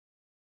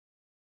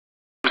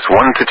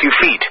waves 1 to 2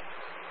 feet.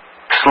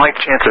 Slight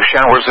chance of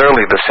showers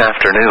early this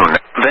afternoon,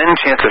 then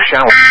chance of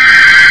shower.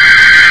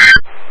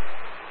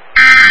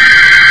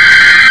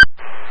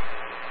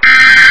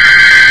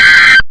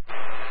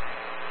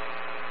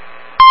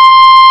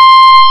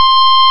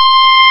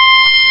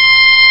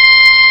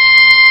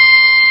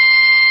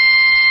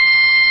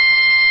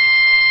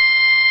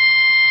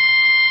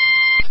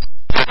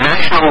 The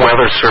National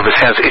Weather Service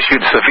has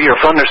issued severe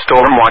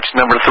thunderstorm watch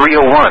number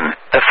 301,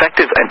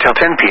 effective until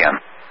 10 p.m.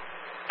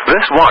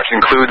 This watch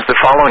includes the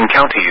following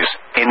counties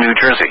in New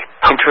Jersey: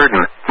 Hunterdon,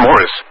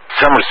 Morris,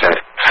 Somerset,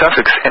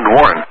 Sussex, and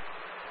Warren.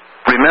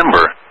 Remember,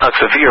 a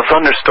severe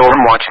thunderstorm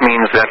watch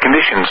means that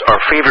conditions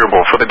are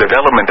favorable for the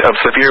development of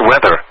severe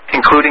weather,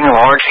 including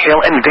large hail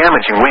and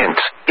damaging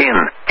winds, in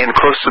and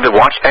close to the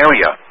watch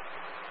area.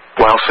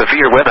 While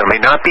severe weather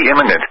may not be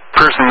imminent,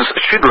 persons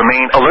should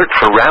remain alert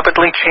for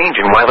rapidly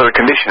changing weather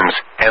conditions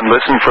and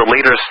listen for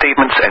later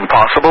statements and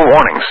possible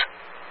warnings.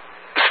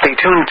 Stay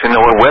tuned to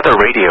NOAA weather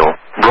radio,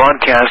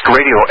 broadcast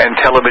radio and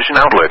television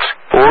outlets,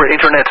 or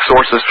internet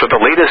sources for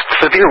the latest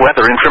severe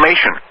weather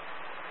information.